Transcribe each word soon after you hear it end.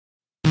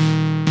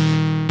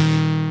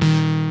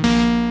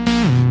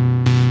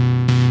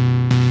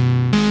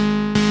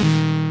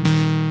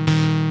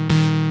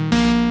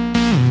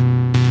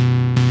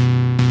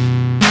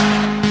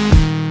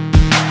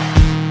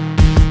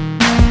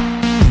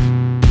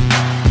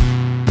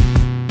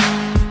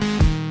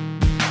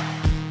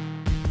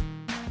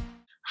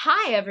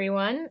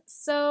everyone.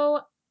 So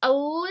a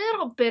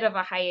little bit of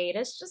a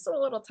hiatus, just a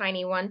little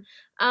tiny one.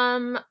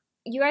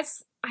 You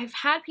guys, I've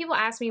had people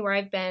ask me where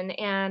I've been,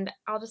 and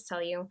I'll just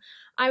tell you.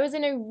 I was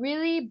in a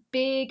really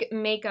big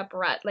makeup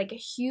rut, like a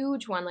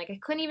huge one. Like I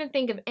couldn't even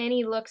think of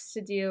any looks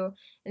to do,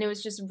 and it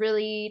was just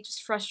really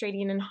just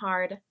frustrating and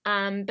hard.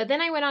 But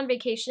then I went on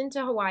vacation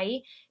to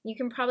Hawaii. You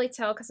can probably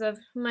tell because of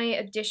my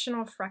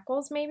additional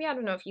freckles, maybe. I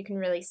don't know if you can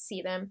really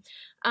see them.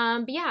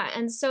 But yeah,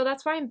 and so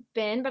that's where I've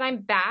been, but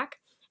I'm back.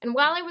 And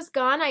while I was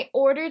gone, I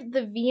ordered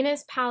the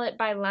Venus palette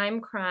by Lime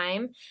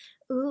Crime.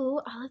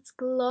 Ooh, all its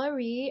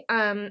glory.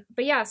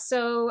 But yeah,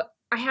 so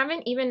I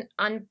haven't even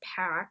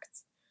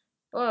unpacked,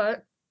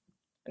 but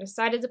I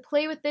decided to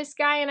play with this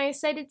guy and I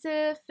decided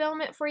to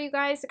film it for you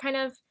guys to kind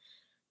of,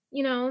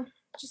 you know,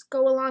 just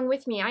go along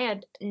with me. I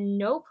had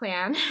no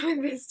plan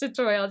with this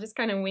tutorial, just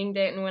kind of winged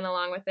it and went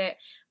along with it.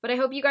 But I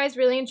hope you guys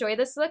really enjoy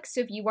this look,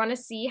 so if you want to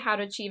see how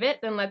to achieve it,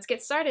 then let's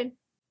get started.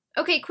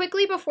 Okay,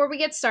 quickly before we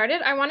get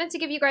started, I wanted to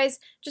give you guys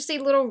just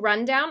a little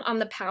rundown on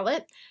the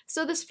palette.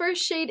 So this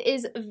first shade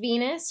is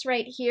Venus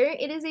right here.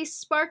 It is a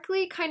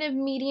sparkly kind of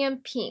medium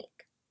pink.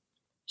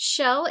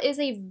 Shell is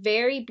a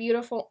very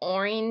beautiful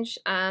orange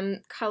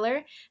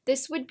color.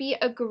 This would be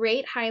a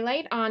great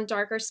highlight on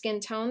darker skin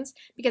tones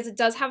because it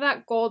does have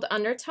that gold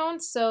undertone,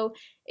 so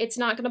it's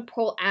not going to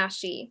pull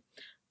ashy.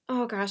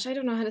 Oh gosh, I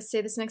don't know how to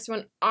say this next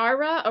one.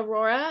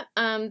 Aurora,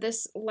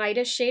 this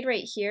lightest shade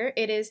right here,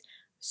 it is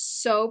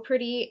so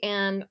pretty,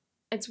 and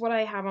it's what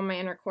I have on my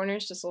inner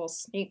corners, just a little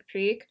sneak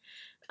peek.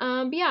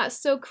 But yeah,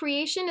 so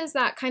Creation is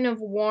that kind of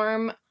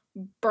warm,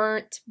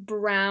 burnt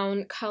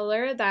brown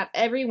color that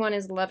everyone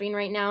is loving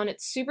right now, and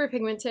it's super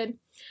pigmented.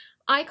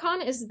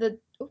 Icon is the,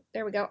 oh,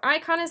 there we go.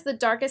 Icon is the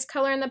darkest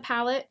color in the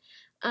palette.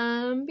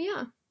 But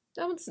yeah,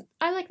 that one's,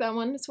 I like that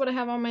one. It's what I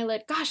have on my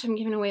lid. Gosh, I'm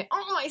giving away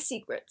all my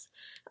secrets.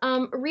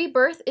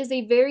 Rebirth is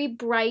a very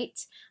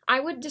bright,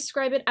 I would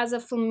describe it as a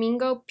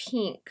flamingo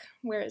pink.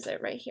 Where is it?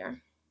 Right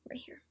here. Right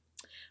here.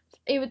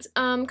 It's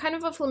kind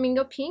of a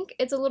flamingo pink.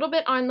 It's a little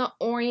bit on the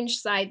orange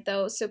side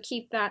though, so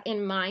keep that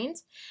in mind.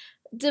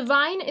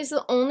 Divine is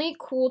the only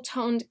cool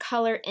toned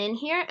color in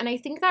here, and I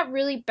think that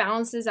really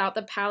balances out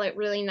the palette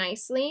really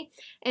nicely,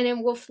 and it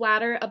will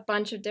flatter a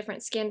bunch of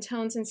different skin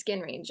tones and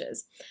skin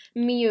ranges.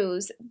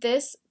 Muse,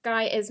 this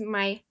guy is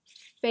my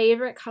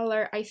favorite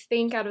color, I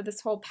think, out of this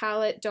whole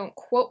palette. Don't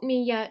quote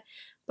me yet,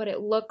 but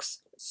it looks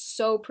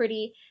so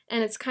pretty,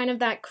 and it's kind of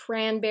that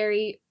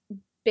cranberry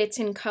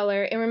bitten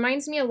color. It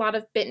reminds me a lot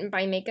of Bitten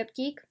by Makeup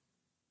Geek,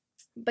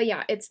 but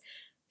yeah, it's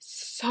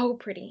so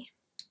pretty.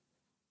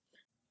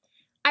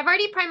 I've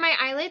already primed my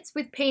eyelids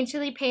with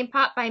Painterly Paint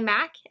Pot by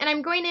MAC, and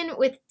I'm going in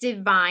with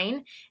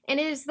Divine, and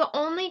it is the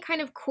only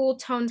kind of cool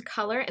toned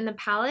color in the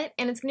palette,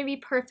 and it's going to be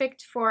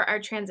perfect for our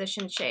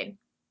transition shade.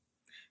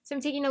 So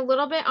I'm taking a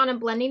little bit on a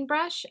blending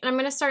brush, and I'm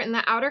going to start in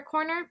the outer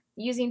corner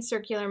using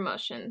circular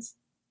motions.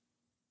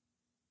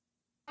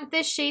 I want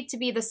this shade to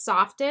be the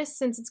softest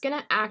since it's going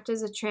to act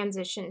as a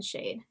transition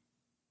shade.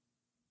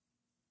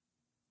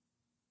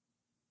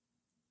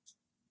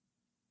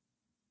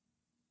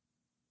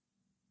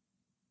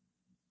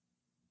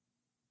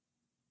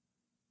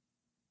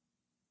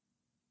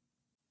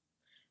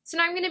 So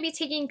now I'm going to be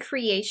taking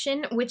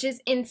Creation, which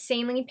is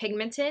insanely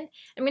pigmented.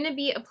 I'm going to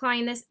be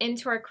applying this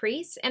into our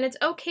crease, and it's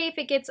okay if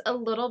it gets a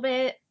little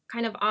bit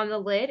kind of on the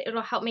lid.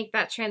 It'll help make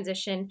that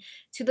transition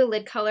to the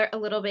lid color a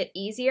little bit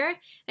easier.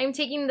 I'm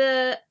taking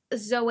the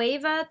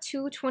Zoeva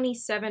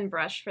 227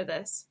 brush for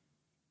this.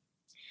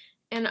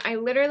 And I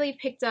literally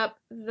picked up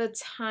the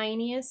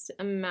tiniest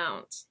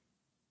amount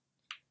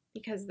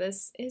because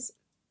this is,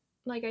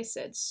 like I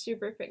said,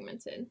 super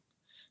pigmented.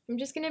 I'm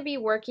just going to be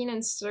working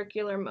in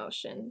circular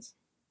motions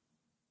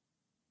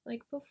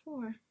like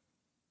before.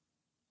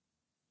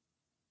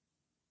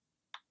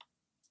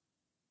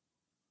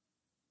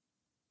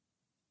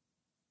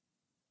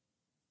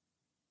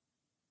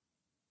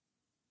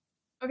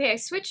 Okay, I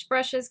switched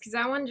brushes because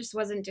that one just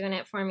wasn't doing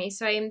it for me,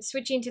 so I'm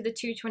switching to the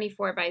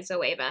 224 by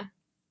Zoeva.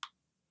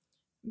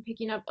 I'm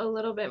picking up a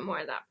little bit more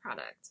of that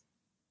product.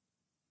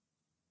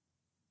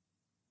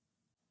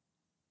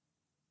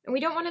 And we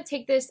don't want to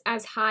take this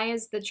as high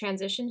as the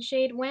transition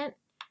shade went,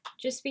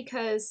 just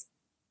because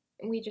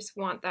we just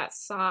want that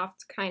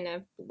soft, kind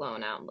of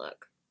blown out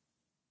look.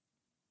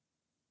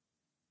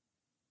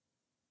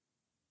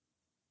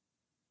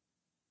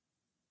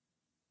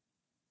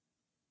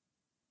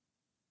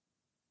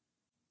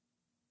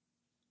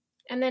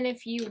 And then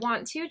if you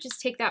want to, just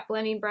take that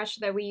blending brush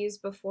that we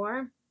used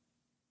before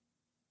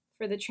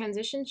for the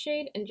transition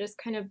shade and just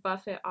kind of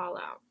buff it all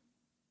out.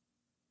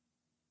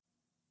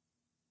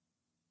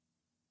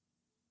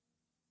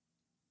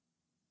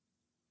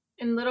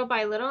 And little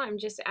by little, I'm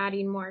just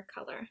adding more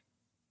color.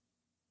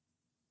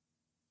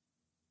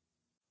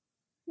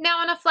 Now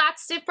on a flat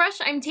stiff brush,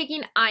 I'm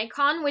taking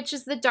Icon, which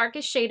is the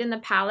darkest shade in the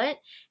palette,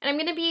 and I'm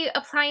going to be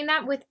applying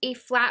that with a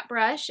flat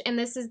brush, and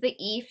this is the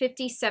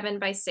E57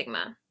 by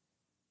Sigma.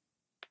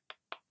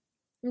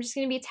 I'm just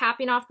going to be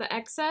tapping off the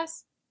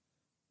excess,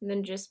 and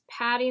then just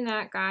patting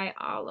that guy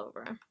all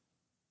over.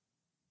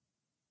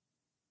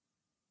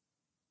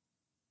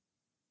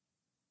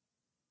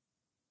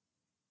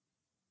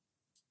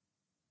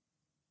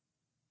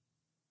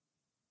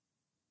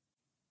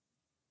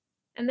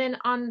 And then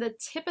on the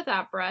tip of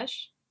that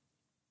brush,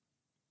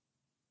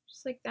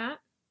 just like that,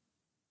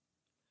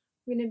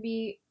 I'm going to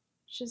be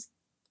just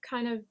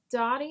kind of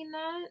dotting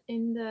that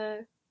in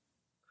the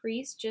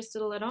crease just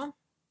a little.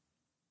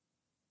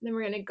 Then we're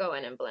going to go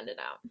in and blend it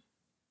out.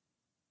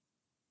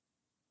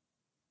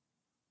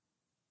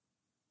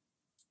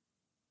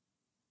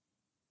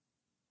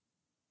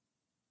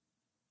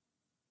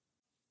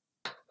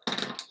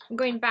 I'm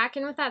going back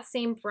in with that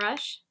same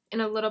brush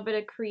and a little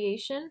bit of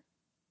creation.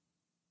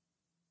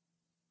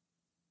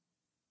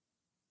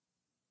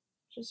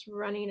 Just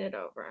running it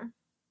over.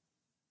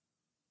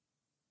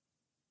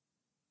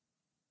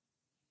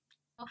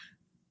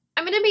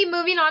 I'm going to be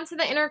moving on to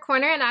the inner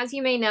corner, and as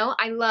you may know,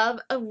 I love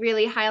a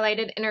really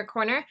highlighted inner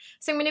corner.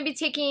 So I'm going to be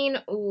taking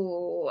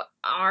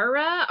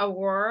Aurora,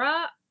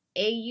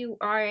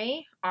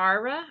 A-U-R-A,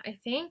 Aura, I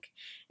think,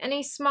 and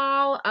a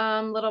small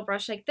little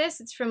brush like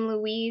this. It's from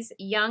Louise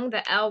Young,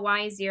 the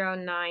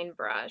LY09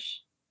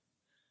 brush.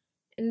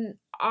 And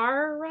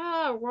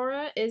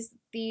Aurora is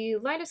the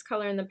lightest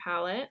color in the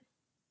palette.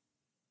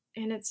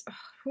 And it's,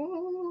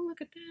 oh,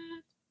 look at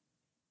that.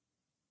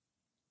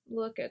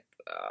 Look at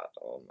that.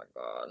 Oh my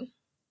god.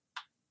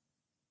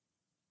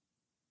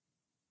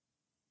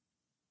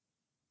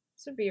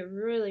 This would be a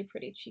really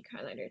pretty cheek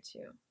highlighter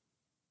too.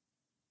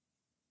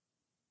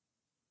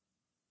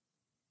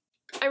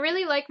 I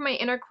really like my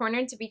inner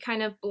corner to be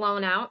kind of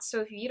blown out,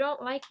 so if you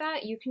don't like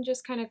that, you can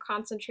just kind of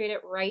concentrate it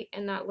right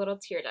in that little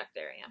tear duct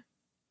area.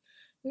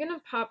 I'm going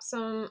to pop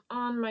some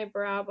on my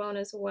brow bone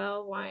as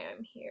well while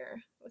I'm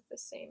here with the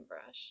same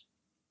brush.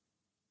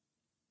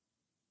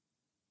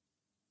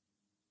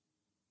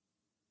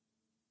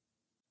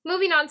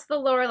 Moving on to the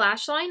lower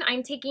lash line,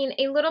 I'm taking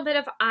a little bit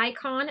of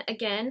Icon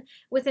again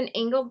with an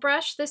angled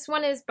brush. This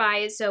one is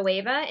by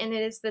Zoeva and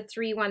it is the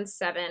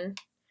 317.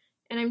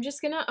 And I'm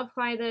just going to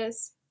apply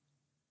this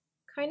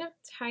kind of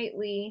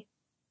tightly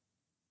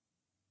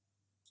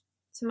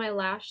to my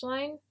lash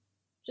line,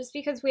 just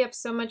because we have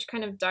so much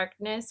kind of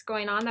darkness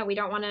going on that we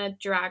don't want to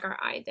drag our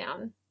eye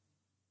down.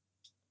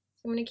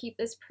 So I'm going to keep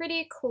this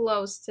pretty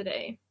close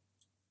today.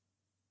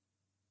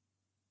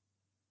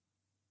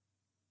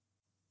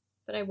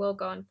 But I will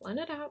go and blend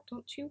it out.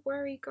 Don't you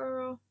worry,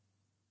 girl.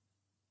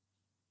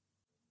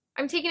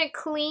 I'm taking a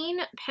clean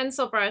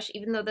pencil brush,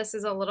 even though this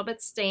is a little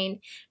bit stained.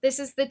 This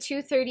is the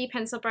 230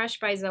 pencil brush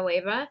by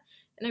Zoeva.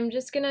 And I'm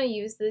just going to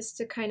use this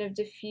to kind of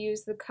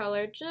diffuse the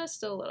color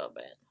just a little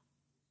bit.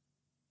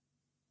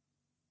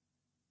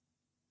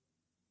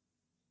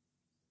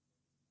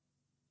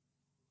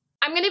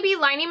 I'm going to be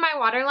lining my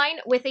waterline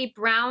with a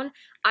brown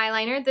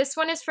eyeliner. This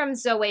one is from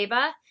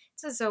Zoeva.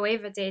 It's a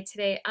Zoeva day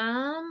today.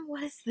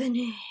 What is the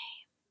name?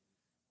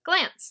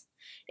 Glance.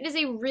 It is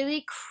a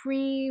really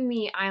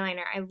creamy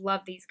eyeliner. I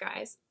love these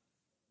guys.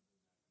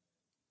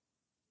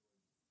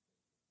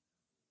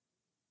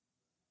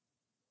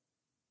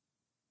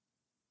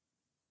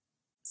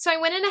 So I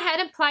went in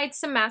ahead and applied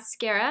some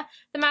mascara.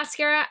 The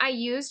mascara I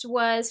used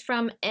was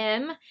from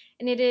M,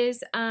 and it is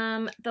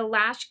the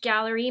Lash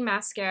Gallery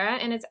mascara,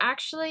 and it's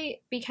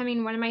actually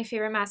becoming one of my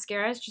favorite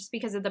mascaras just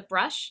because of the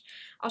brush.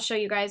 I'll show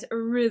you guys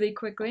really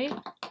quickly.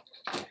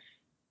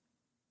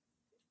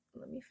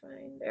 Let me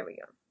find, there we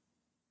go.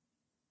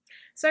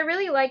 So I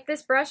really like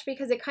this brush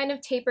because it kind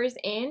of tapers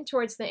in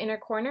towards the inner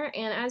corner,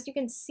 and as you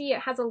can see,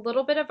 it has a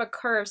little bit of a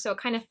curve, so it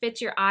kind of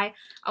fits your eye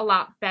a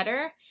lot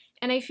better.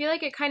 And I feel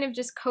like it kind of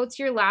just coats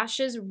your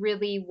lashes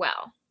really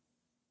well.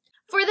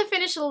 For the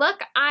finished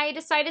look, I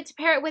decided to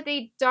pair it with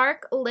a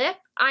dark lip.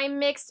 I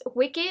mixed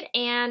Wicked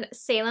and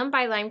Salem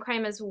by Lime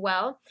Crime as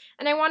well.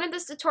 And I wanted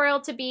this tutorial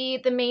to be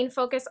the main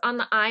focus on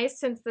the eyes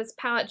since this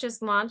palette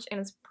just launched, and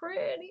it's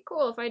pretty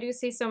cool if I do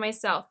say so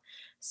myself.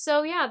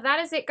 So yeah,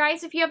 that is it,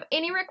 guys. If you have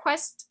any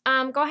requests,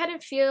 go ahead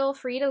and feel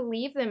free to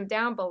leave them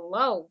down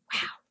below.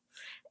 Wow.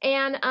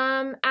 And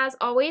as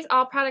always,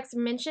 all products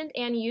mentioned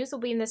and used will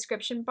be in the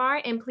description bar.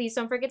 And please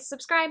don't forget to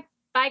subscribe.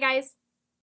 Bye, guys.